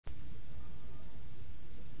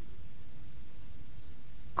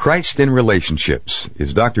Christ in Relationships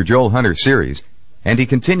is Dr. Joel Hunter's series, and he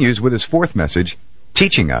continues with his fourth message,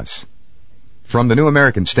 Teaching Us. From the New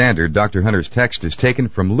American Standard, Dr. Hunter's text is taken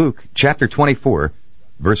from Luke chapter 24,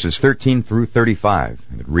 verses 13 through 35,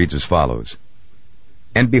 and it reads as follows.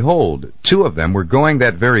 And behold, two of them were going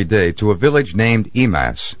that very day to a village named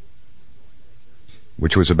Emmaus,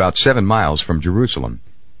 which was about 7 miles from Jerusalem.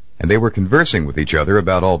 And they were conversing with each other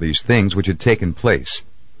about all these things which had taken place.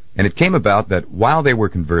 And it came about that while they were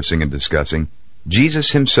conversing and discussing,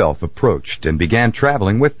 Jesus himself approached and began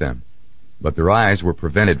traveling with them. But their eyes were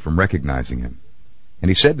prevented from recognizing him.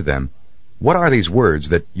 And he said to them, What are these words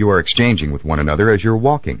that you are exchanging with one another as you are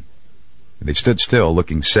walking? And they stood still,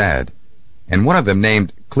 looking sad. And one of them,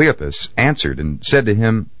 named Cleopas, answered and said to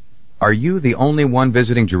him, Are you the only one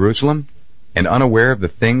visiting Jerusalem, and unaware of the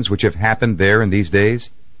things which have happened there in these days?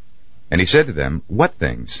 And he said to them, What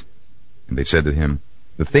things? And they said to him,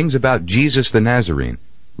 The things about Jesus the Nazarene,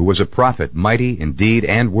 who was a prophet, mighty in deed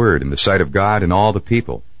and word in the sight of God and all the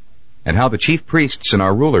people, and how the chief priests and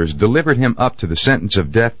our rulers delivered him up to the sentence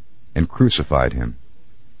of death and crucified him.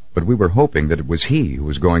 But we were hoping that it was he who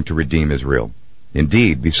was going to redeem Israel.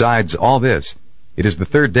 Indeed, besides all this, it is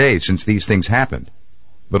the third day since these things happened.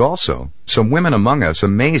 But also, some women among us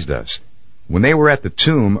amazed us. When they were at the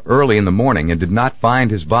tomb early in the morning and did not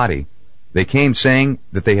find his body, they came saying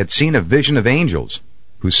that they had seen a vision of angels,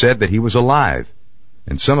 who said that he was alive.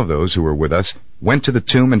 And some of those who were with us went to the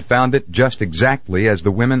tomb and found it just exactly as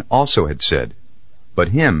the women also had said. But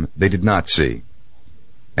him they did not see.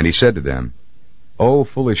 And he said to them, O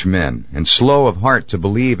foolish men, and slow of heart to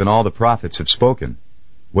believe in all the prophets have spoken,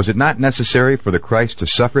 was it not necessary for the Christ to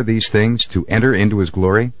suffer these things to enter into his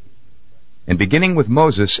glory? And beginning with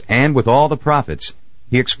Moses and with all the prophets,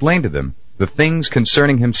 he explained to them the things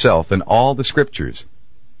concerning himself in all the Scriptures.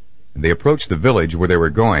 And they approached the village where they were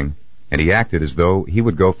going, and he acted as though he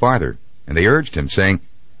would go farther. And they urged him, saying,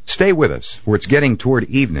 Stay with us, for it's getting toward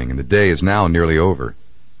evening, and the day is now nearly over.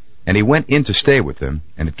 And he went in to stay with them,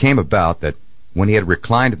 and it came about that when he had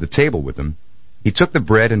reclined at the table with them, he took the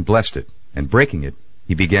bread and blessed it, and breaking it,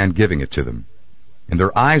 he began giving it to them. And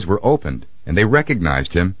their eyes were opened, and they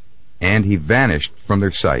recognized him, and he vanished from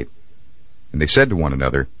their sight. And they said to one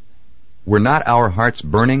another, Were not our hearts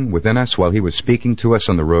burning within us while he was speaking to us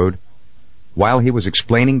on the road, while he was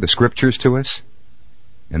explaining the Scriptures to us?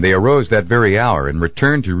 And they arose that very hour, and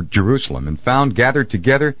returned to Jerusalem, and found gathered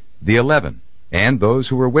together the 11, and those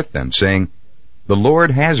who were with them, saying, The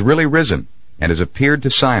Lord has really risen, and has appeared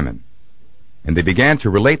to Simon. And they began to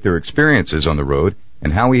relate their experiences on the road,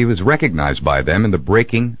 and how he was recognized by them in the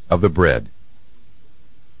breaking of the bread.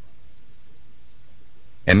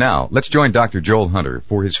 And now, let's join Dr. Joel Hunter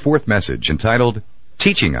for his fourth message, entitled,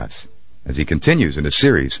 Teaching Us, as he continues in his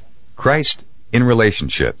series, Christ in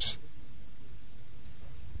Relationships.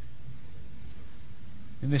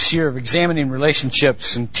 In this year of examining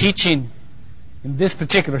relationships and teaching in this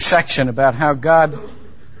particular section about how God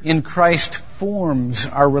in Christ forms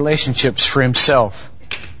our relationships for himself,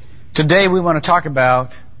 today we want to talk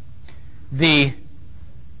about the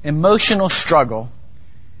emotional struggle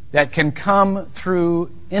that can come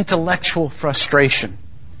through intellectual frustration,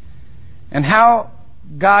 and how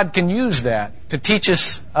God can use that to teach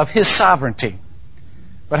us of his sovereignty,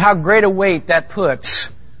 but how great a weight that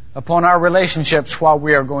puts upon our relationships while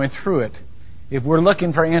we are going through it if we're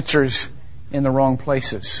looking for answers in the wrong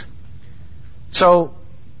places. So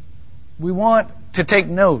we want to take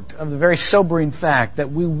note of the very sobering fact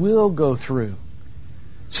that we will go through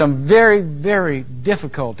some very, very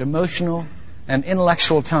difficult emotional and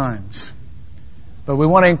intellectual times. But we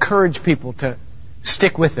want to encourage people to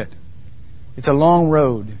stick with it. It's a long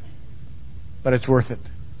road, but it's worth it.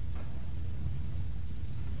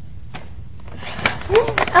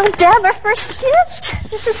 Oh, Deb, our first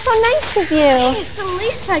gift. This is so nice of you. Hey, it's the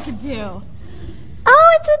least I could do.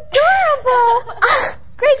 Oh, it's adorable. Oh,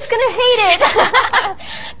 Greg's going to hate it.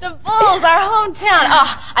 The Bulls, our hometown.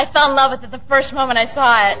 Oh, I fell in love with it the first moment I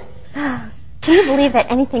saw it. Can you believe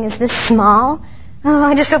that anything is this small? Oh,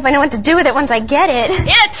 I just hope I know what to do with it once I get it.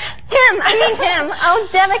 Him. Oh,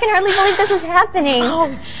 Deb, I can hardly believe this is happening.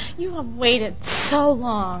 Oh, you have waited so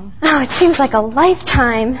long. Oh, it seems like a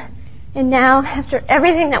lifetime. And now, after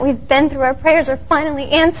everything that we've been through, our prayers are finally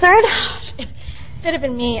answered. If it had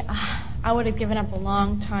been me, I would have given up a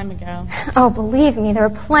long time ago. Oh, believe me, there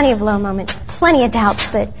were plenty of low moments, plenty of doubts,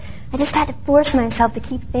 but I just had to force myself to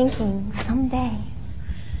keep thinking, someday.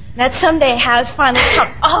 That someday has finally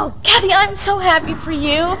come. Oh, Kathy, I'm so happy for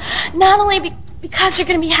you. Not only because you're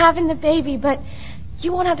going to be having the baby, but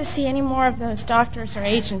You won't have to see any more of those doctors or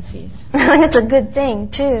agencies. And it's a good thing,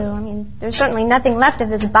 too. I mean, there's certainly nothing left of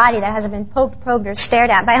this body that hasn't been poked, probed, or stared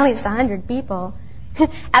at by at least 100 people.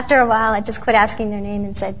 After a while, I just quit asking their name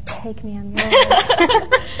and said, "Take me, I'm yours."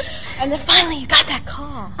 And then finally you got that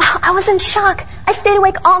call. Oh, I was in shock. I stayed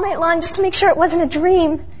awake all night long just to make sure it wasn't a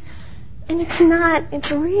dream. And it's not. It's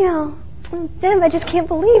real. Deb, I just can't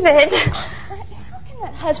believe it. How can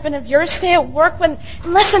that husband of yours stay at work when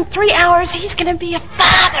in less than 3 hours he's going to be a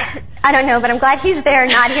father? I don't know, but I'm glad he's there,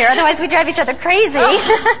 not here. Otherwise, we drive each other crazy.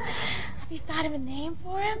 Oh. Have you thought of a name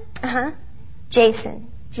for him? Uh-huh. Jason.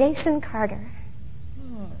 Jason Carter.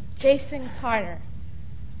 Jason Carter.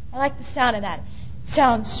 I like the sound of that.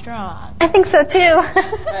 Sounds strong. I think so, too.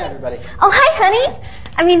 Hi, everybody. Oh, hi, honey.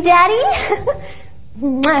 I mean, Daddy.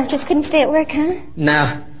 I just couldn't stay at work, huh?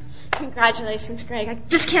 No. Congratulations, Greg. I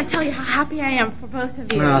just can't tell you how happy I am for both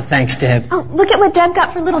of you. Oh, thanks, Deb. Oh, look at what Deb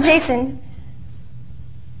got for little Jason.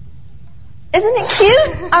 Isn't it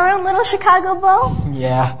cute? Our own little Chicago Bull?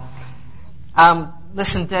 Yeah.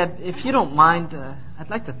 Listen, Deb, if you don't mind,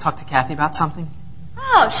 I'd like to talk to Kathy about something.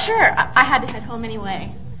 Oh, sure. I had to head home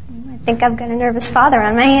anyway. I think I've got a nervous father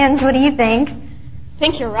on my hands. What do you think? I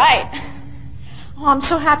think you're right. Oh, I'm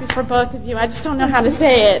so happy for both of you. I just don't know how to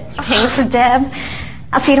say it. Thanks, Deb.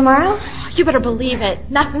 I'll see you tomorrow. You better believe it.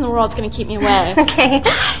 Nothing in the world's going to keep me away. Okay.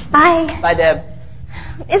 Bye. Bye, Deb.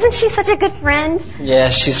 Isn't she such a good friend? Yeah,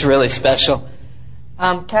 she's really special.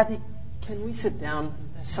 Kathy, can we sit down?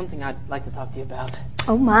 There's something I'd like to talk to you about.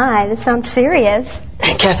 Oh, my. This sounds serious.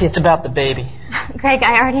 Kathy, it's about the baby. Greg,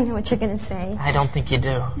 I already know what you're going to say. I don't think you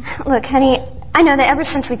do. Look, honey, I know that ever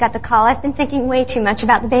since we got the call, I've been thinking way too much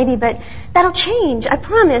about the baby, but that'll change. I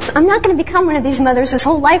promise. I'm not going to become one of these mothers whose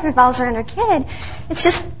whole life revolves around her kid. It's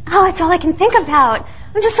just, it's all I can think about.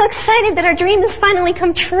 I'm just so excited that our dream has finally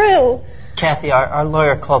come true. Kathy, our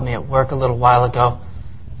lawyer called me at work a little while ago.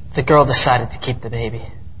 The girl decided to keep the baby.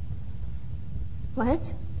 What?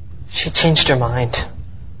 She changed her mind.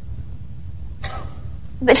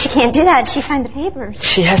 But she can't do that. She signed the papers.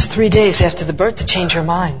 She has 3 days after the birth to change her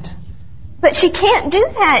mind. But she can't do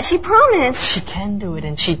that. She promised. She can do it,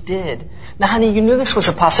 and she did. Now, honey, you knew this was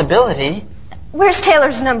a possibility. Where's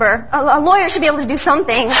Taylor's number? A lawyer should be able to do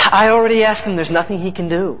something. I already asked him. There's nothing he can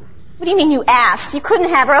do. What do you mean you asked? You couldn't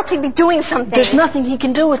have, or else he'd be doing something. There's nothing he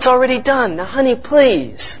can do. It's already done. Now, honey,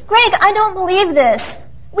 please. Greg, I don't believe this.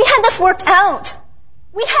 We had this worked out.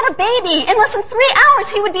 We had a baby. In less than 3 hours,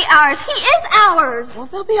 he would be ours. He is ours. Well,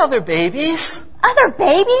 there'll be other babies. Other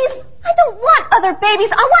babies? I don't want other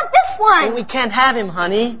babies. I want this one. Well, we can't have him,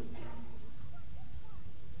 honey.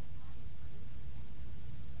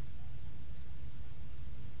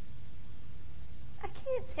 I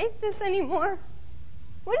can't take this anymore.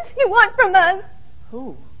 What does he want from us?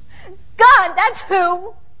 Who? God, that's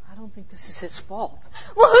who. I don't think this is his fault.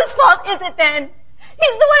 Well, whose fault is it then?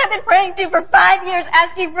 He's the one I've been praying to for 5 years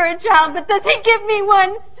asking for a child, but does he give me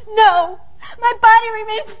one? No. My body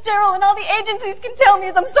remains sterile and all the agencies can tell me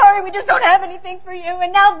is I'm sorry, we just don't have anything for you.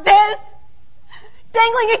 And now this.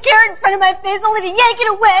 Dangling a carrot in front of my face only to yank it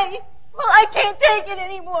away. Well, I can't take it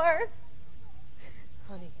anymore.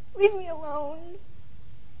 Honey. Leave me alone.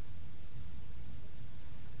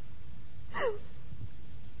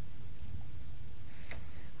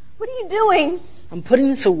 What are you doing? I'm putting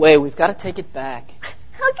this away. We've got to take it back.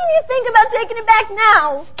 How can you think about taking it back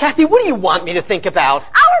now? Kathy, what do you want me to think about?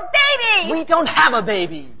 Our baby! We don't have a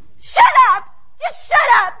baby. Shut up! Just shut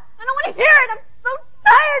up! I don't want to hear it. I'm so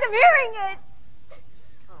tired of hearing it.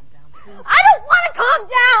 Just calm down, please. I don't want to calm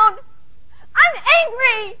down. I'm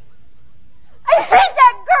angry. I hate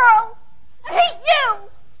that girl. I hate you.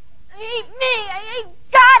 I hate me. I hate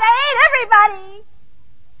God. I hate everybody.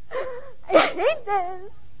 I hate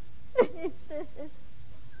this. I hate this.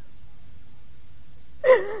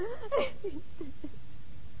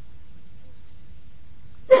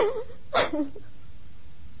 Oh,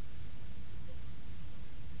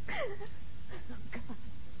 God.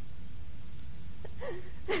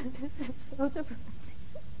 This is so depressing.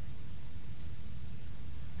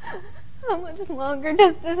 How much longer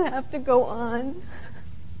does this have to go on?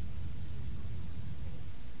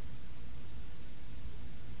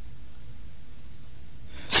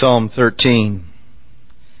 Psalm 13.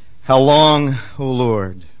 How long, O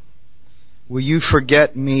Lord, will you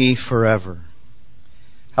forget me forever?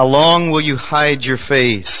 How long will you hide your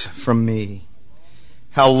face from me?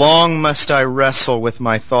 How long must I wrestle with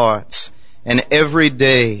my thoughts and every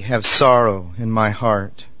day have sorrow in my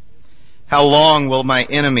heart? How long will my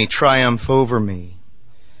enemy triumph over me?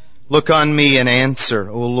 Look on me and answer,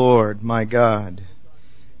 O Lord, my God.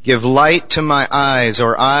 Give light to my eyes,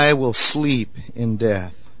 or I will sleep in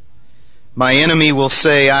death. My enemy will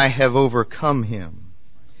say, I have overcome him,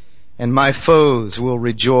 and my foes will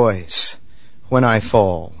rejoice when I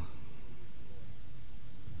fall.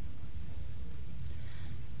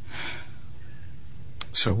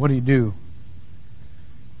 So what do you do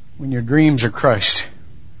when your dreams are crushed?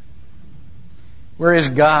 Where is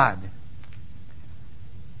God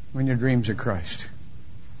when your dreams are crushed?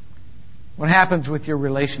 What happens with your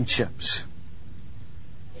relationships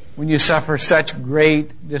when you suffer such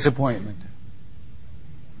great disappointment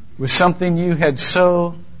with something you had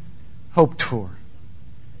so hoped for,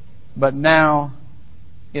 but now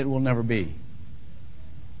it will never be?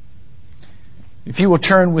 If you will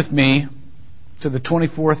turn with me to the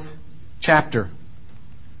 24th chapter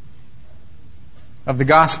of the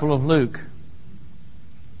Gospel of Luke,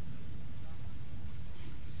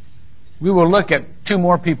 we will look at two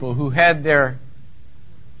more people who had their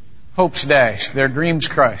hopes dashed, their dreams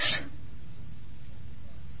crushed,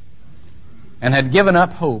 and had given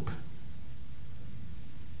up hope.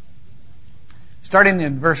 Starting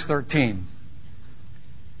in verse 13.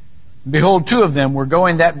 Behold, two of them were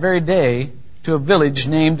going that very day to a village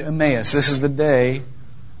named Emmaus. This is the day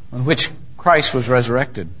on which Christ was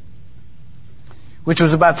resurrected, which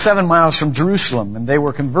was about 7 miles from Jerusalem, and they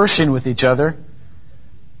were conversing with each other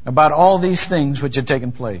about all these things which had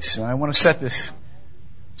taken place. And I want to set this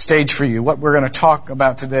stage for you. What we're going to talk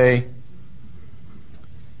about today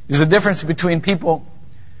is the difference between people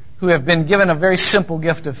who have been given a very simple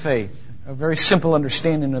gift of faith, a very simple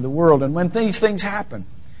understanding of the world, and when these things happen,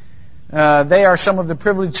 they are some of the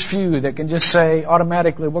privileged few that can just say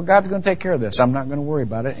automatically, well, God's going to take care of this. I'm not going to worry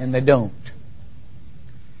about it, and they don't.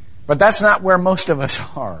 But that's not where most of us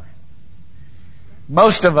are.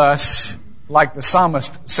 Most of us, like the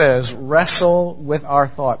psalmist says, wrestle with our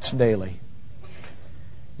thoughts daily.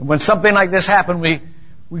 And when something like this happens,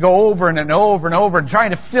 we go over and over and over, trying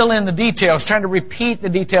to fill in the details, trying to repeat the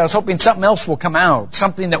details, hoping something else will come out,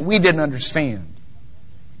 something that we didn't understand.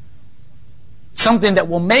 Something that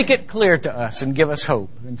will make it clear to us and give us hope.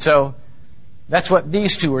 And so that's what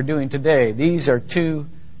these two are doing today. These are two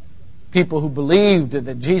people who believed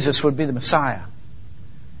that Jesus would be the Messiah.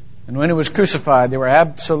 And when he was crucified, they were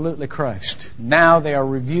absolutely crushed. Now they are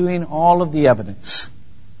reviewing all of the evidence.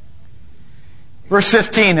 Verse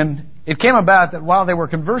 15, and it came about that while they were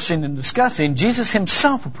conversing and discussing, Jesus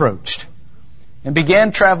himself approached and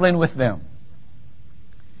began traveling with them.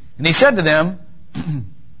 And he said to them,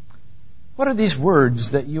 what are these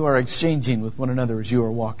words that you are exchanging with one another as you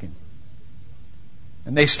are walking?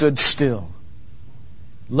 And they stood still,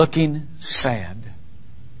 looking sad.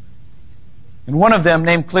 And one of them,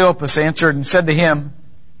 named Cleopas, answered and said to him,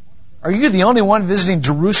 are you the only one visiting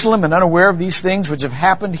Jerusalem and unaware of these things which have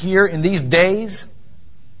happened here in these days?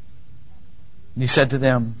 And he said to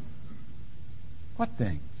them, what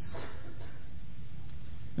things?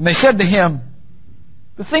 And they said to him,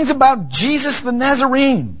 the things about Jesus the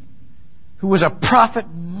Nazarene, who was a prophet,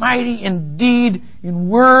 mighty in deed, in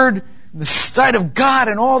word, in the sight of God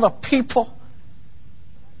and all the people.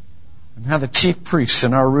 And how the chief priests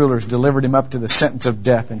and our rulers delivered him up to the sentence of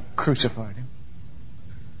death and crucified him.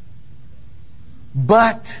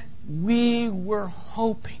 But we were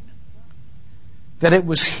hoping that it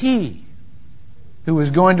was he who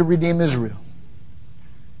was going to redeem Israel.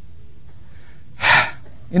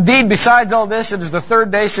 Indeed, besides all this, it is the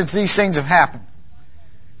third day since these things have happened.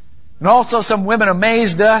 And also some women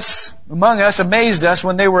amazed us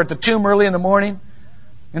when they were at the tomb early in the morning,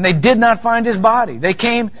 and they did not find his body. They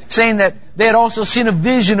came saying that they had also seen a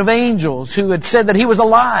vision of angels who had said that he was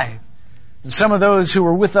alive. And some of those who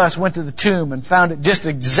were with us went to the tomb and found it just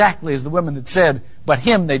exactly as the women had said, but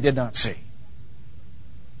him they did not see.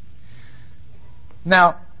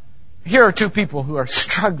 Now, here are two people who are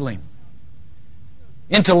struggling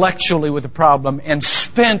intellectually with the problem and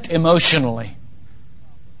spent emotionally,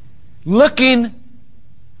 looking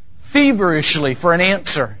feverishly for an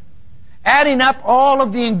answer, adding up all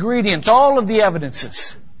of the ingredients, all of the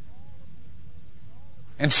evidences,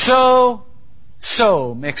 and so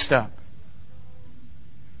mixed up.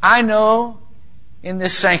 I know in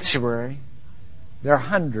this sanctuary there are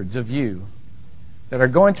hundreds of you that are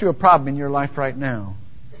going through a problem in your life right now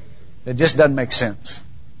that just doesn't make sense.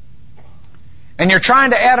 And you're trying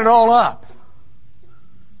to add it all up.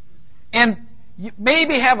 And you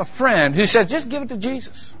maybe have a friend who says, just give it to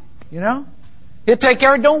Jesus. You know? He'll take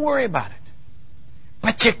care of it. Don't worry about it.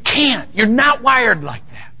 But you can't. You're not wired like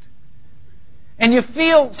that. And you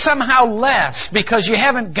feel somehow less because you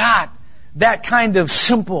haven't got that kind of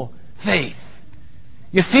simple faith.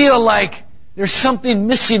 You feel like there's something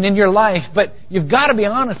missing in your life, but you've got to be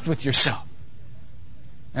honest with yourself.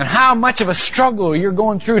 and how much of a struggle you're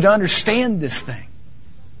going through to understand this thing.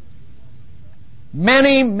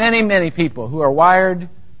 Many, many, many people who are wired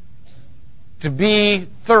to be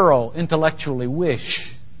thorough intellectually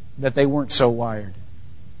wish that they weren't so wired.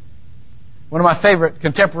 One of my favorite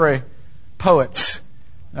contemporary poets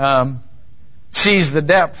sees the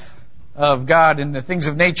depth of God in the things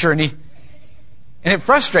of nature, and it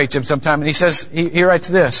frustrates him sometimes. And he says, he writes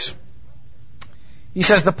this. He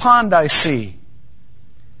says, "The pond I see,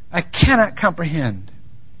 I cannot comprehend.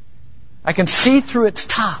 I can see through its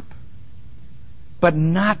top, but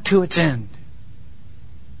not to its end.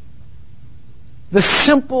 The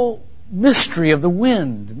simple mystery of the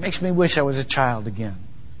wind makes me wish I was a child again.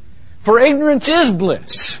 For ignorance is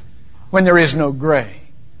bliss when there is no gray.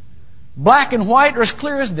 Black and white are as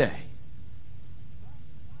clear as day.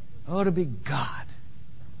 Oh, to be God.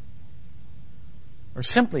 Or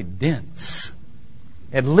simply dense.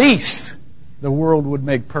 At least the world would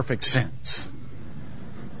make perfect sense.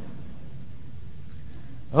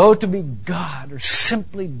 Oh, to be God, or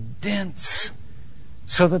simply dense,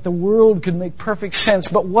 so that the world could make perfect sense.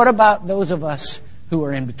 But what about those of us who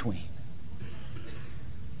are in between?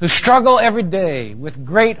 Who struggle every day with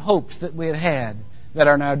great hopes that we had that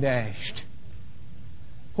are now dashed?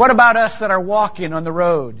 What about us that are walking on the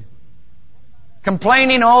road,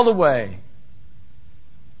 complaining all the way,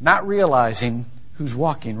 not realizing who's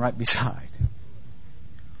walking right beside?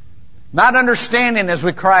 Not understanding as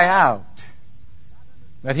we cry out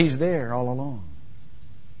that He's there all along.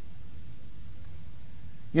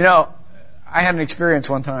 You know, I had an experience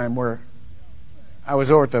one time where I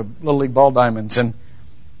was over at the Little League Ball Diamonds, and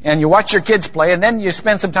you watch your kids play, and then you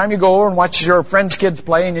spend some time, you go over and watch your friends' kids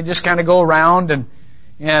play, and you just kind of go around, and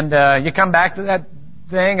you come back to that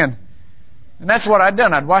thing, and that's what I'd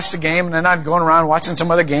done. I'd watched the game, and then I'd go around watching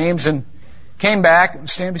some other games, and came back and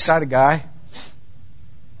stand beside a guy.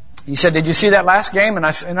 He said, "Did you see that last game?" And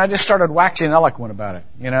I just started waxing eloquent about it.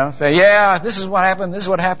 You know, say, "Yeah, this is what happened. This is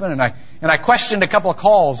what happened." And I questioned a couple of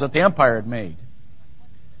calls that the umpire had made.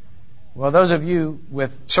 Well, those of you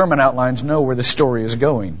with sermon outlines know where the story is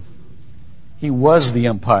going. He was the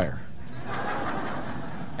umpire.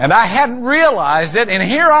 And I hadn't realized it, and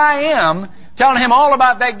here I am telling him all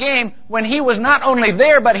about that game when he was not only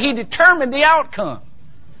there, but he determined the outcome.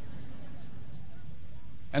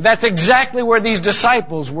 And that's exactly where these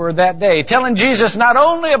disciples were that day, telling Jesus not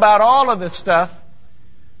only about all of this stuff,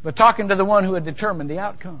 but talking to the one who had determined the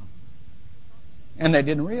outcome. And they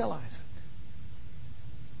didn't realize it.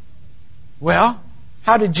 Well,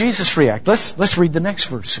 how did Jesus react? Let's read the next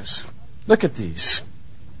verses. Look at these.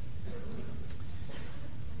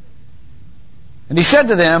 And He said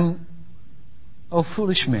to them, "O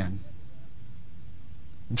foolish men,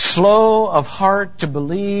 and slow of heart to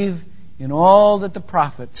believe in all that the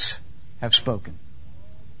prophets have spoken."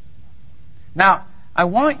 Now, I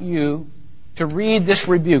want you to read this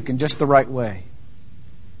rebuke in just the right way,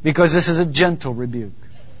 because this is a gentle rebuke.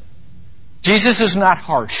 Jesus is not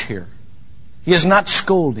harsh here. He is not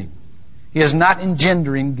scolding. He is not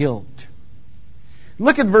engendering guilt.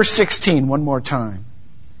 Look at verse 16 one more time.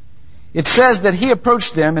 It says that He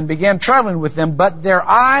approached them and began traveling with them, but their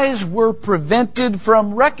eyes were prevented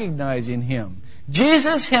from recognizing Him.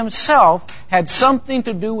 Jesus Himself had something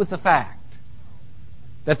to do with the fact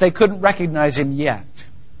that they couldn't recognize Him yet.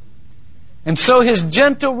 And so His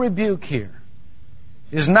gentle rebuke here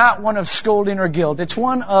is not one of scolding or guilt. It's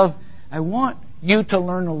one of, I want you to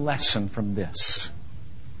learn a lesson from this.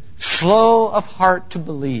 Slow of heart to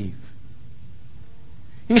believe.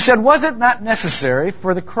 He said, was it not necessary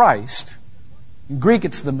for the Christ, in Greek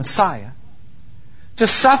it's the Messiah, to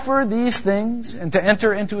suffer these things and to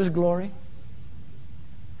enter into His glory?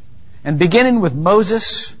 And beginning with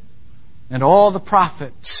Moses and all the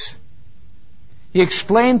prophets, He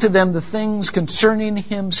explained to them the things concerning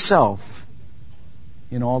Himself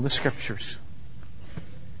in all the Scriptures.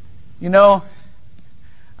 You know,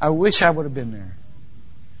 I wish I would have been there.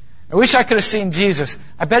 I wish I could have seen Jesus.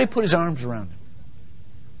 I bet He put His arms around him.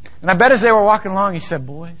 And I bet as they were walking along, He said,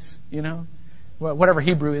 "Boys," you know, whatever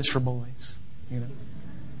Hebrew is for boys, you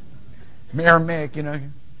know, Aramaic, you know,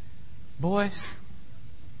 "Boys,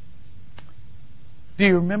 do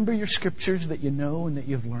you remember your Scriptures that you know and that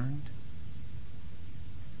you've learned?"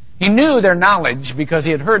 He knew their knowledge because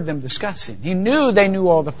He had heard them discussing. He knew they knew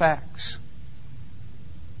all the facts.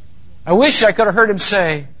 I wish I could have heard Him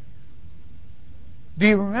say, "Do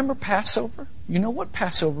you remember Passover? You know what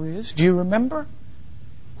Passover is? Do you remember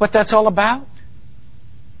what that's all about?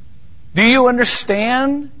 Do you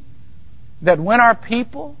understand that when our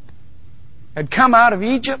people had come out of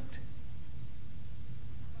Egypt,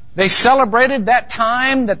 They celebrated that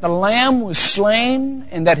time that the Lamb was slain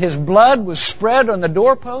and that His blood was spread on the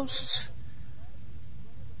doorposts.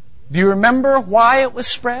 Do you remember why it was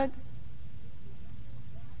spread?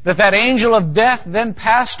 That angel of death then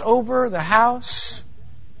passed over the house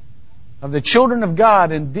of the children of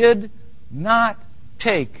God and did not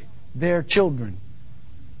take their children.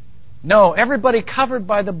 No, everybody covered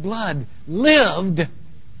by the blood lived.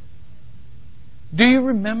 Do you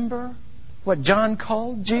remember what John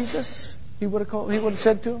called Jesus? He would have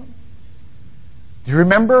said to him. Do you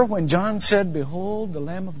remember when John said, "Behold, the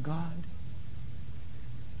Lamb of God"?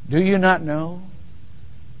 Do you not know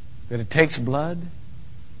that it takes blood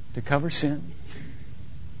to cover sin?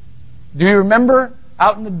 Do you remember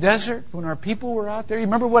out in the desert when our people were out there? You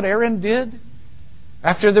remember what Aaron did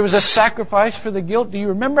after there was a sacrifice for the guilt? Do you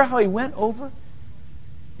remember how he went over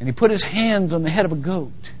and he put his hands on the head of a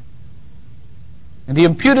goat? And he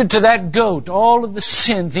imputed to that goat all of the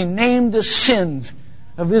sins. He named the sins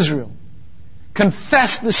of Israel.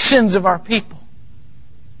 Confessed the sins of our people.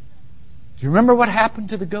 Do you remember what happened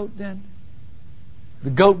to the goat then? The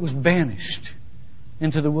goat was banished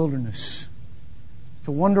into the wilderness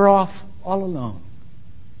to wander off all alone,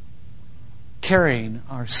 carrying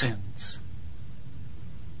our sins.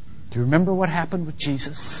 Do you remember what happened with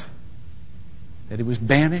Jesus? That He was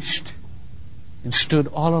banished and stood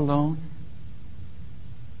all alone.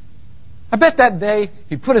 I bet that day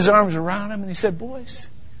He put His arms around him and He said, "Boys,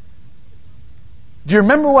 do you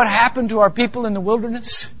remember what happened to our people in the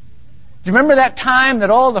wilderness? Do you remember that time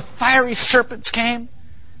that all the fiery serpents came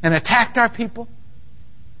and attacked our people?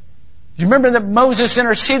 Do you remember that Moses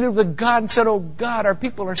interceded with God and said, 'Oh God, our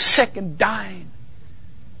people are sick and dying'?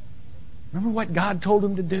 Remember what God told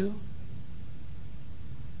him to do?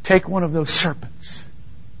 Take one of those serpents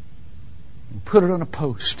and put it on a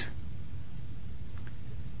post.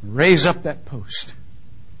 Raise up that post.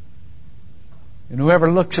 And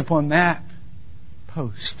whoever looks upon that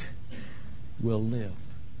post will live."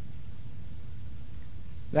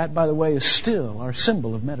 That, by the way, is still our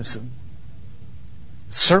symbol of medicine.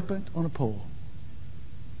 A serpent on a pole.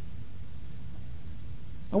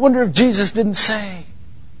 I wonder if Jesus didn't say,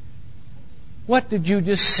 "What did you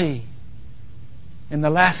just see in the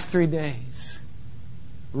last 3 days?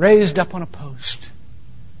 Raised up on a post.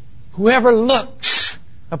 Whoever looks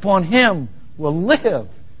upon Him will live."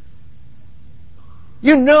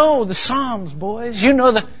 You know the Psalms, boys. You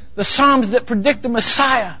know the Psalms that predict the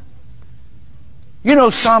Messiah. You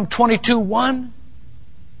know Psalm 22:1,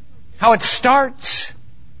 how it starts.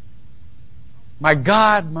 my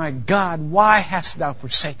God, why hast thou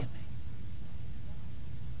forsaken me?"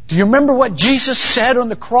 Do you remember what Jesus said on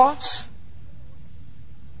the cross?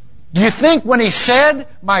 Do you think when He said,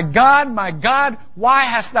 my God, why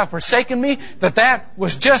hast thou forsaken me," that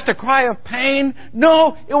was just a cry of pain?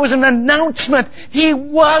 No, it was an announcement. He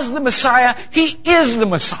was the Messiah. He is the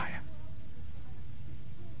Messiah.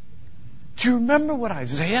 Do you remember what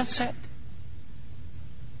Isaiah said?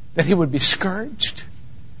 That He would be scourged,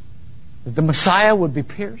 that the Messiah would be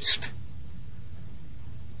pierced,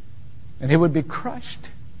 and He would be crushed. Do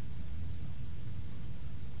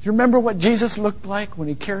you remember what Jesus looked like when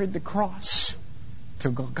He carried the cross to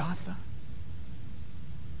Golgotha?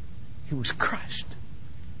 He was crushed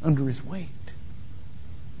under His weight.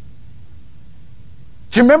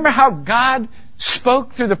 Do you remember how God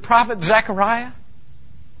spoke through the prophet Zechariah?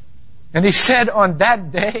 And He said, "On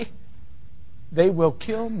that day, they will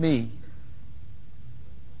kill me.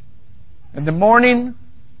 And the mourning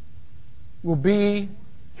will be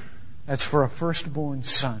as for a firstborn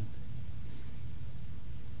son."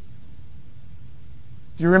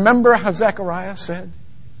 Do you remember how Zechariah said,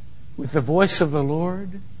 "With the voice of the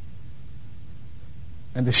Lord,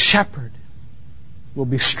 and the shepherd will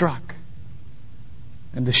be struck,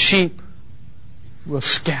 and the sheep will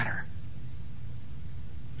scatter"?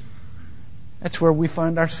 That's where we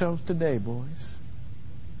find ourselves today, boys.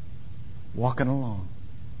 Walking along.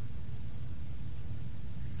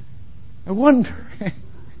 I wonder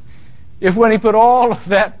if when He put all of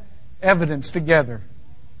that evidence together,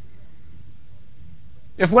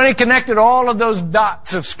 if when He connected all of those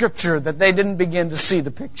dots of Scripture, that they didn't begin to see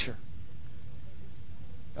the picture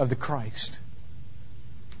of the Christ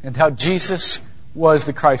and how Jesus was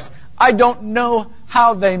the Christ. I don't know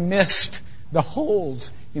how they missed the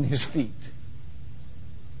holes in His feet.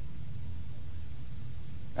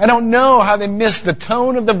 I don't know how they missed the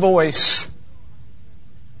tone of the voice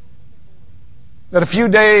that a few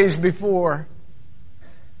days before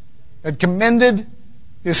had commended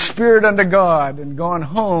his spirit unto God and gone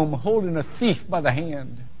home holding a thief by the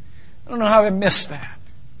hand. I don't know how they missed that.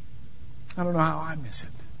 I don't know how I miss it.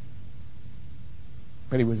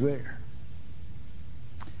 but He was there.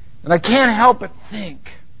 And I can't help but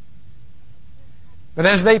think that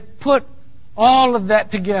as they put all of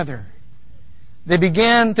that together, they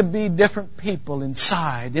began to be different people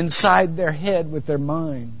inside their head with their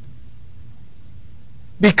mind.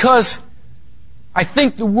 Because I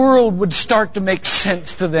think the world would start to make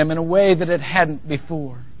sense to them in a way that it hadn't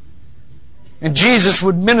before. And Jesus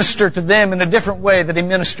would minister to them in a different way that He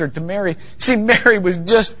ministered to Mary. See, Mary was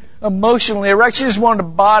just emotionally erect. She just wanted a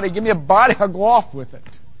body. Give me a body, I'll go off with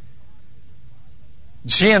it.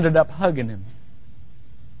 And she ended up hugging Him.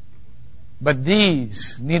 But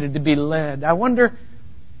these needed to be led. I wonder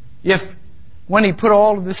if when He put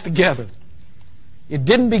all of this together, it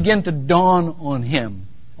didn't begin to dawn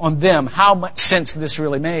on them, how much sense this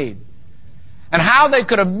really made. And how they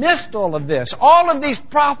could have missed all of this. All of these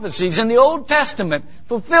prophecies in the Old Testament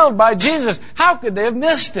fulfilled by Jesus. How could they have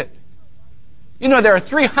missed it? You know, there are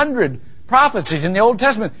 300 prophecies in the Old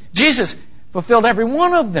Testament. Jesus fulfilled every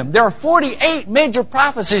one of them. There are 48 major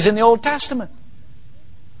prophecies in the Old Testament.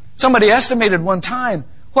 Somebody estimated one time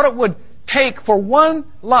what it would take for one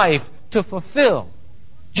life to fulfill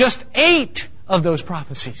just 8 of those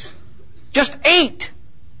prophecies. Just 8.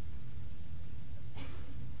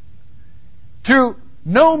 Through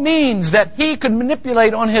no means that he could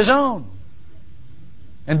manipulate on his own.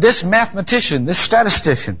 And this mathematician, this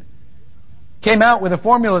statistician, came out with a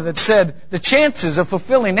formula that said the chances of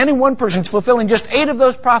fulfilling, any one person's fulfilling just 8 of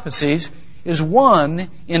those prophecies is 1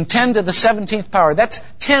 in 10 to the 17th power. That's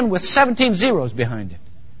 10 with 17 zeros behind it.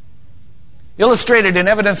 Illustrated in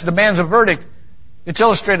Evidence Demands a Verdict, it's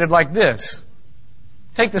illustrated like this.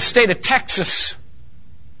 Take the state of Texas,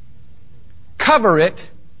 cover it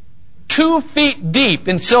 2 feet deep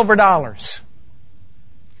in silver dollars.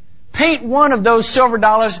 Paint one of those silver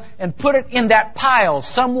dollars and put it in that pile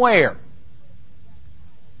somewhere.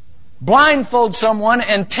 Blindfold someone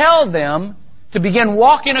and tell them to begin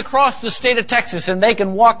walking across the state of Texas, and they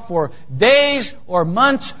can walk for days or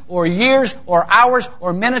months or years or hours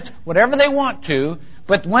or minutes, whatever they want to,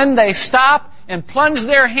 but when they stop and plunge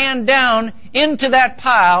their hand down into that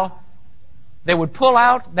pile, they would pull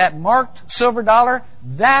out that marked silver dollar.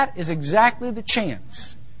 That is exactly the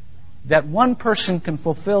chance that one person can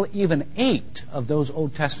fulfill even 8 of those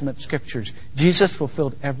Old Testament scriptures. Jesus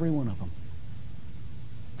fulfilled every one of them.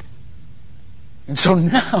 And so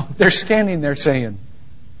now they're standing there saying,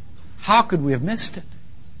 how could we have missed it?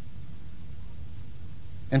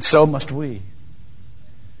 And so must we.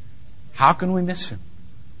 How can we miss Him?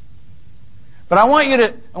 But I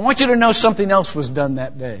want you to know something else was done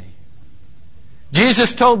that day.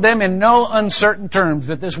 Jesus told them in no uncertain terms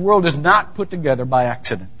that this world is not put together by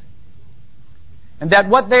accident. And that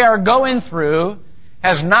what they are going through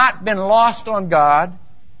has not been lost on God.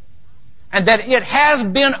 And that it has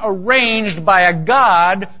been arranged by a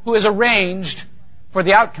God who has arranged for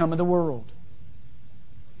the outcome of the world.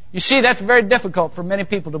 You see, that's very difficult for many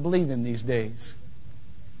people to believe in these days.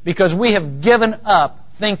 Because we have given up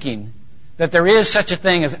thinking that there is such a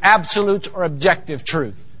thing as absolute or objective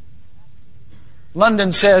truth.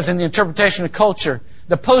 London says in the interpretation of culture,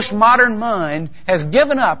 the postmodern mind has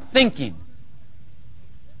given up thinking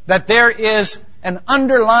that there is an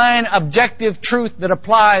underlying objective truth that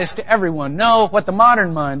applies to everyone. No, what the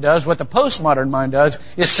modern mind does, what the postmodern mind does,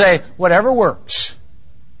 is say, whatever works.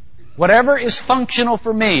 Whatever is functional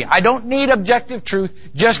for me. I don't need objective truth.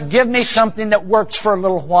 Just give me something that works for a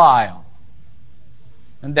little while.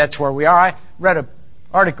 And that's where we are. I read an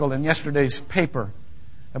article in yesterday's paper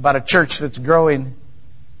about a church that's growing.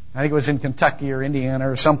 I think it was in Kentucky or Indiana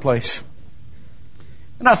or someplace.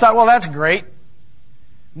 And I thought, well, that's great.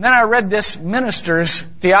 And then I read this minister's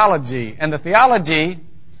theology. And the theology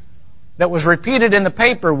that was repeated in the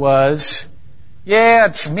paper was, yeah,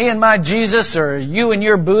 it's me and my Jesus, or you and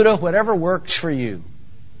your Buddha, whatever works for you.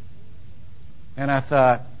 And I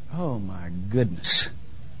thought, oh my goodness.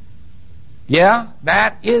 Yeah,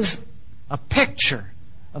 that is a picture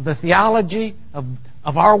of the theology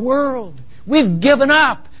of our world. We've given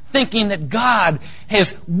up thinking that God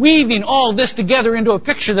is weaving all this together into a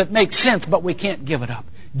picture that makes sense, but we can't give it up.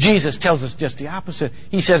 Jesus tells us just the opposite.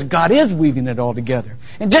 He says God is weaving it all together.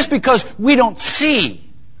 And just because we don't see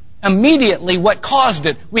immediately what caused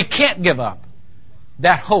it, we can't give up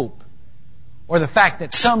that hope or the fact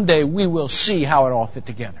that someday we will see how it all fit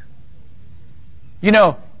together. You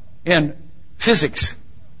know, in physics,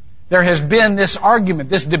 there has been this argument,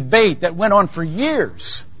 this debate that went on for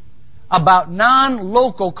years about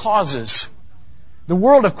non-local causes. The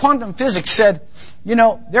world of quantum physics said, you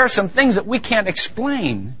know, there are some things that we can't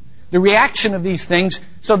explain, the reaction of these things,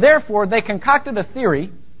 so therefore they concocted a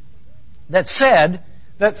theory that said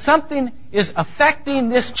that something is affecting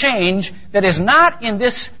this change that is not in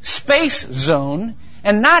this space zone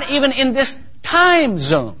and not even in this time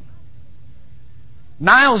zone.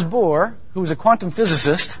 Niels Bohr, who was a quantum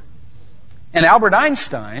physicist, and Albert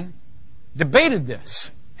Einstein debated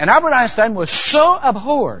this. And Albert Einstein was so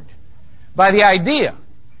abhorred by the idea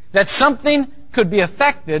that something could be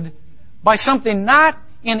affected by something not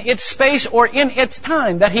in its space or in its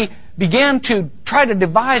time that he began to try to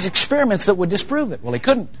devise experiments that would disprove it. Well, he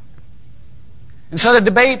couldn't. And so the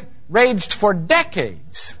debate raged for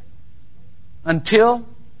decades until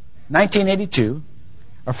 1982,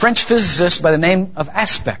 a French physicist by the name of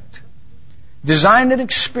Aspect designed an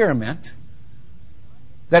experiment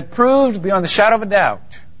that proved beyond the shadow of a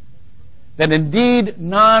doubt that indeed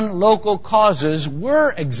non-local causes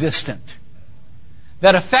were existent,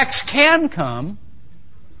 that effects can come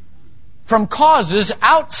from causes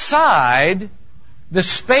outside the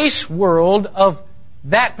space world of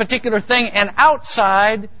that particular thing and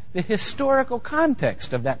outside the historical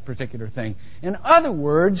context of that particular thing. In other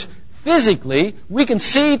words, physically, we can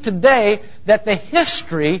see today that the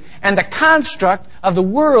history and the construct of the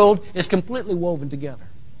world is completely woven together.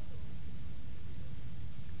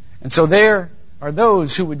 And so there are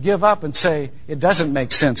those who would give up and say, it doesn't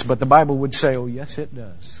make sense, but the Bible would say, oh yes it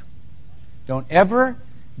does. Don't ever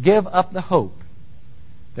give up the hope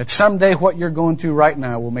that someday what you're going through right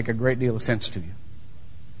now will make a great deal of sense to you.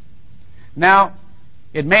 Now,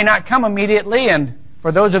 it may not come immediately, and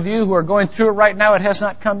for those of you who are going through it right now, it has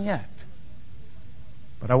not come yet.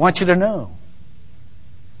 But I want you to know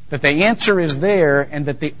that the answer is there, and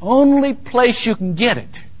that the only place you can get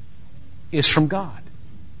it is from God.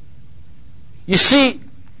 You see,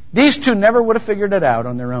 these two never would have figured it out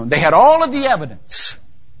on their own. They had all of the evidence,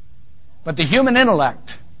 but the human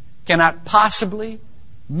intellect cannot possibly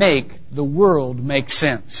make the world make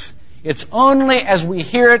sense. It's only as we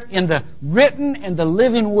hear it in the written and the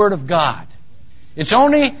living Word of God. It's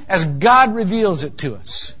only as God reveals it to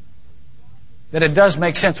us that it does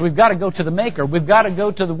make sense. We've got to go to the Maker. We've got to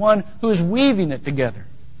go to the one who is weaving it together.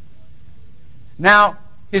 Now,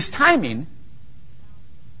 His timing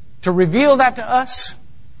to reveal that to us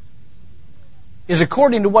is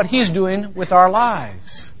according to what He's doing with our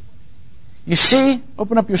lives. You see,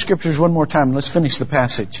 open up your scriptures one more time and let's finish the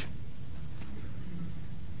passage.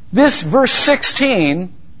 This verse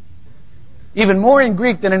 16, even more in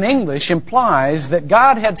Greek than in English, implies that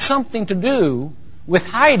God had something to do with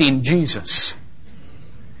hiding Jesus.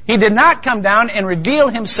 He did not come down and reveal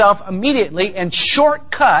Himself immediately and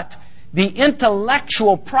shortcut the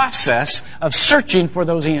intellectual process of searching for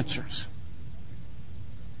those answers.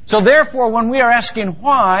 So therefore, when we are asking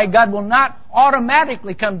why, God will not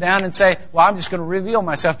automatically come down and say, well, I'm just going to reveal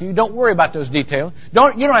myself to you. Don't worry about those details. You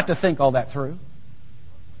don't have to think all that through.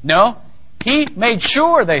 No, He made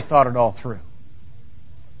sure they thought it all through.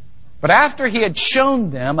 But after He had shown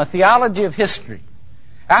them a theology of history,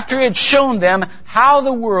 after He had shown them how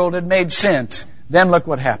the world had made sense, then look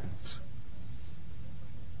what happens.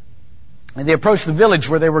 And they approached the village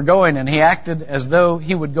where they were going, and He acted as though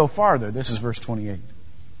He would go farther. This is verse 28.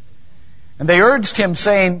 And they urged Him,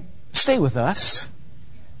 saying, stay with us,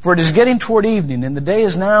 for it is getting toward evening, and the day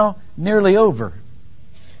is now nearly over.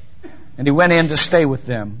 And He went in to stay with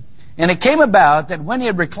them. And it came about that when He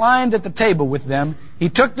had reclined at the table with them, He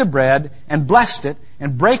took the bread and blessed it,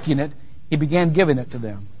 and breaking it, He began giving it to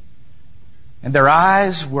them. And their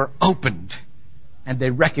eyes were opened, and they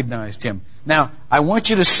recognized Him. Now, I want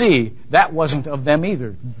you to see that wasn't of them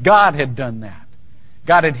either. God had done that.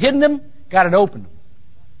 God had hidden them, God had opened them.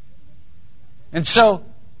 And so,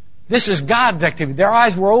 this is God's activity. Their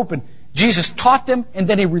eyes were open. Jesus taught them, and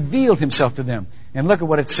then He revealed Himself to them. And look at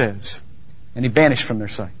what it says. And He vanished from their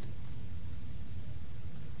sight.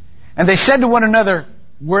 And they said to one another,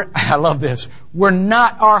 I love this, were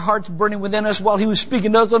not our hearts burning within us while He was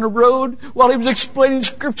speaking to us on the road, while He was explaining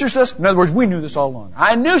Scriptures to us? In other words, we knew this all along.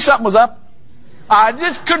 I knew something was up. I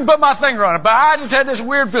just couldn't put my finger on it, but I just had this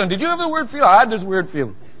weird feeling. Did you have the weird feeling? I had this weird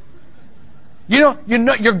feeling. You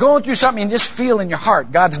know, you're going through something and you just feel in your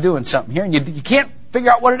heart God's doing something here, and you can't figure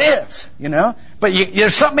out what it is, but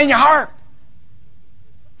there's something in your heart.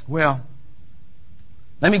 Well,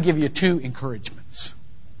 let me give you 2 encouragements.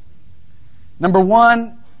 Number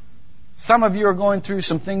 1, some of you are going through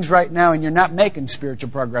some things right now and you're not making spiritual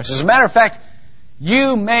progress. As a matter of fact,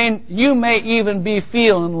 you may even be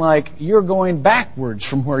feeling like you're going backwards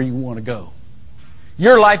from where you want to go.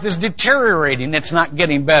 Your life is deteriorating. It's not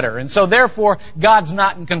getting better. And so therefore, God's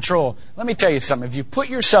not in control. Let me tell you something. If you put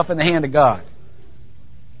yourself in the hand of God,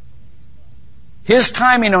 His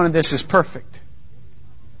timing on this is perfect.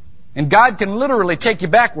 And God can literally take you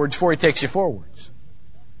backwards before He takes you forwards.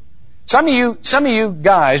 Some of you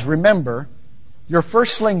guys remember your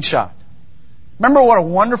first slingshot. Remember what a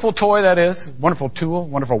wonderful toy that is? Wonderful tool,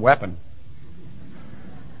 wonderful weapon.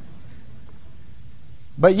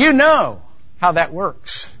 But you know how that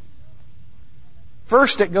works.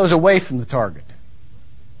 First, it goes away from the target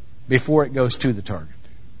before it goes to the target.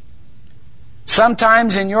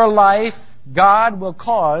 Sometimes in your life, God will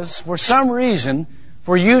cause, for some reason,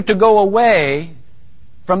 for you to go away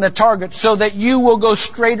from the target so that you will go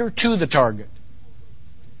straighter to the target.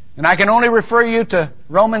 And I can only refer you to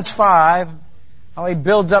Romans 5, how he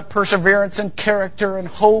builds up perseverance and character and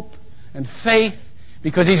hope and faith,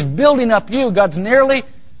 because he's building up you.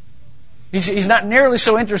 He's not nearly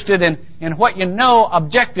so interested in what you know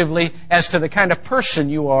objectively as to the kind of person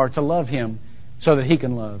you are to love him so that he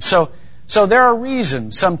can love. So there are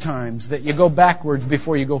reasons sometimes that you go backwards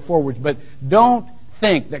before you go forwards, but don't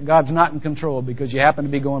think that God's not in control because you happen to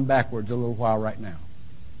be going backwards a little while right now.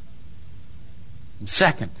 And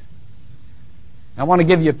second, I want to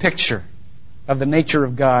give you a picture of the nature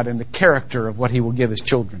of God and the character of what he will give his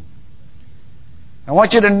children. I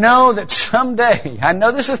want you to know that someday, I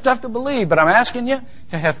know this is tough to believe, but I'm asking you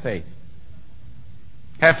to have faith.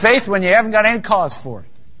 Have faith when you haven't got any cause for it.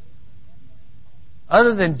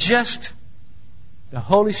 Other than just the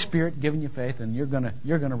Holy Spirit giving you faith, and you're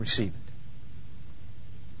gonna receive it.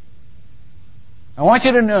 I want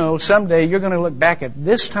you to know someday you're going to look back at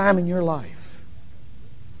this time in your life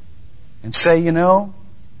and say, you know,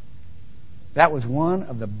 that was one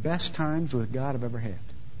of the best times with God I've ever had.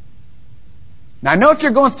 Now, I know if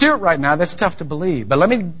you're going through it right now, that's tough to believe. But let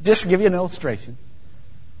me just give you an illustration.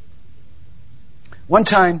 One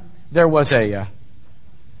time, there was an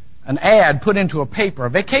ad put into a paper, a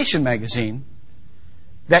vacation magazine,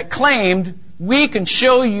 that claimed, we can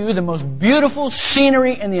show you the most beautiful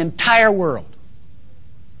scenery in the entire world.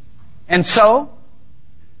 And so,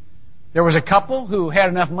 there was a couple who had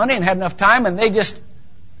enough money and had enough time, and they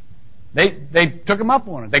took them up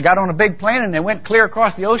on it. They got on a big plane and they went clear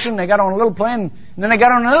across the ocean. They got on a little plane, and then they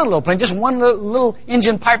got on another little plane, just one little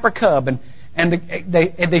engine Piper Cub, and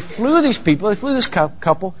they flew these people. They flew this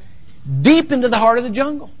couple deep into the heart of the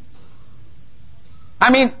jungle.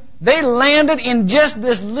 I mean, they landed in just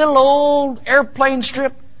this little old airplane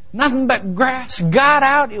strip, nothing but grass. Got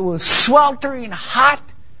out. It was sweltering hot.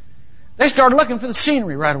 They started looking for the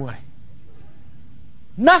scenery right away.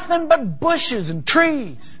 Nothing but bushes and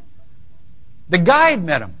trees. The guide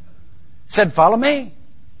met them. Said, follow me.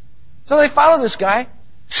 So they followed this guy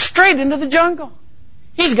straight into the jungle.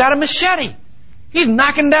 He's got a machete. He's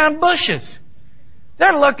knocking down bushes.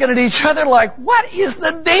 They're looking at each other like, what is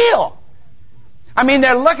the deal? I mean,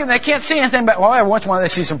 they're looking, they can't see anything but, well, every once in a while they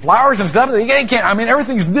see some flowers and stuff. They can't, I mean,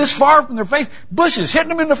 everything's this far from their face. Bushes hitting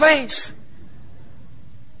them in the face.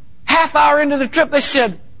 Half hour into the trip, they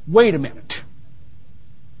said, wait a minute.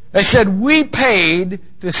 They said, we paid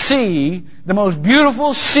to see the most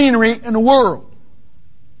beautiful scenery in the world.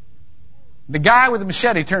 The guy with the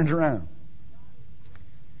machete turns around.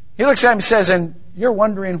 He looks at him and says, and you're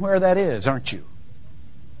wondering where that is, aren't you?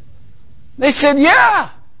 They said, yeah.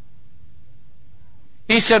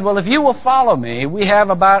 He said, well, if you will follow me, we have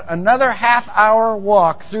about another half-hour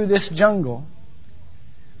walk through this jungle.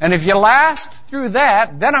 And if you last through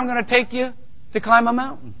that, then I'm going to take you to climb a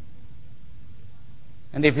mountain.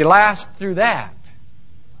 And if you last through that,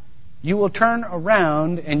 you will turn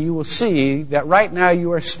around and you will see that right now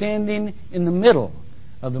you are standing in the middle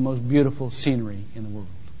of the most beautiful scenery in the world.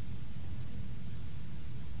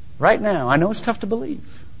 Right now, I know it's tough to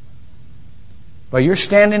believe. But you're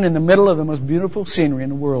standing in the middle of the most beautiful scenery in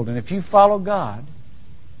the world. And if you follow God,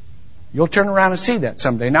 you'll turn around and see that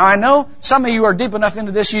someday. Now, I know some of you are deep enough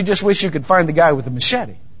into this, you just wish you could find the guy with the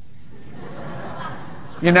machete.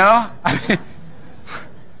 You know? I mean,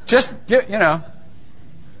 just, you know.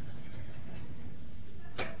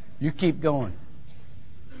 You keep going.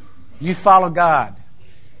 You follow God.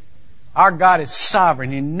 Our God is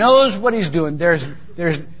sovereign. He knows what He's doing. There's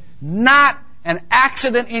not an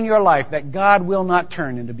accident in your life that God will not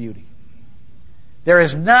turn into beauty. There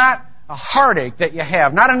is not a heartache that you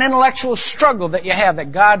have, not an intellectual struggle that you have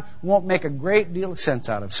that God won't make a great deal of sense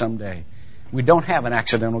out of someday. We don't have an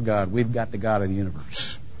accidental God. We've got the God of the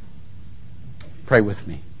universe. Pray with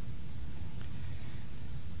me.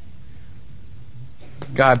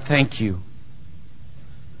 God, thank you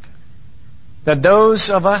that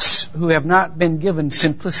those of us who have not been given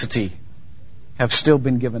simplicity have still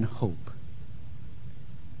been given hope.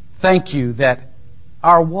 Thank you that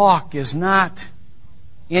our walk is not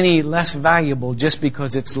any less valuable just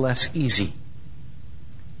because it's less easy.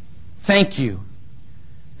 Thank you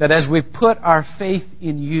that as we put our faith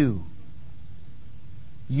in you,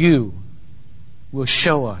 You will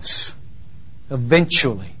show us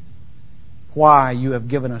eventually why you have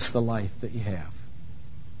given us the life that you have.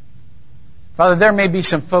 Father, there may be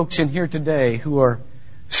some folks in here today who are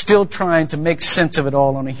still trying to make sense of it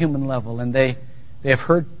all on a human level, and they have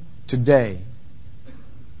heard today,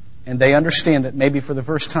 and they understand it maybe for the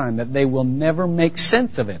first time, that they will never make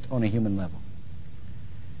sense of it on a human level.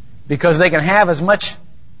 Because they can have as much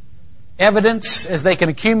evidence as they can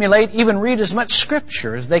accumulate, even read as much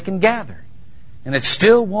Scripture as they can gather. And it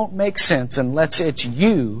still won't make sense unless it's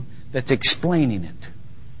you that's explaining it.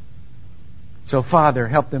 So, Father,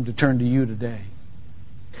 help them to turn to you today.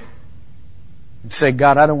 And say,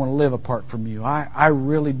 God, I don't want to live apart from you. I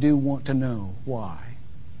really do want to know why.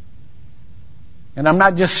 And I'm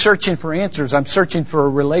not just searching for answers. I'm searching for a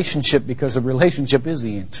relationship, because a relationship is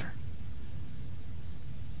the answer.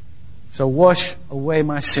 So wash away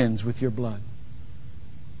my sins with your blood.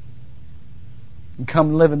 And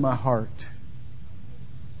come live in my heart.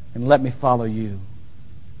 And let me follow you.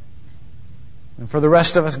 And for the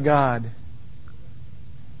rest of us, God,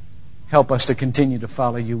 help us to continue to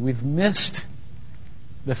follow you. We've missed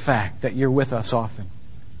the fact that you're with us often.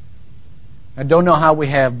 I don't know how we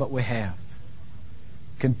have, but we have.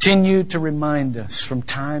 Continue to remind us from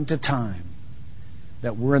time to time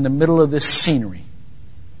that we're in the middle of this scenery,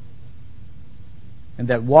 and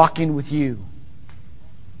that walking with you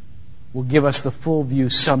will give us the full view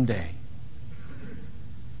someday.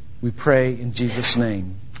 We pray in Jesus'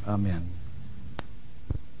 name. Amen.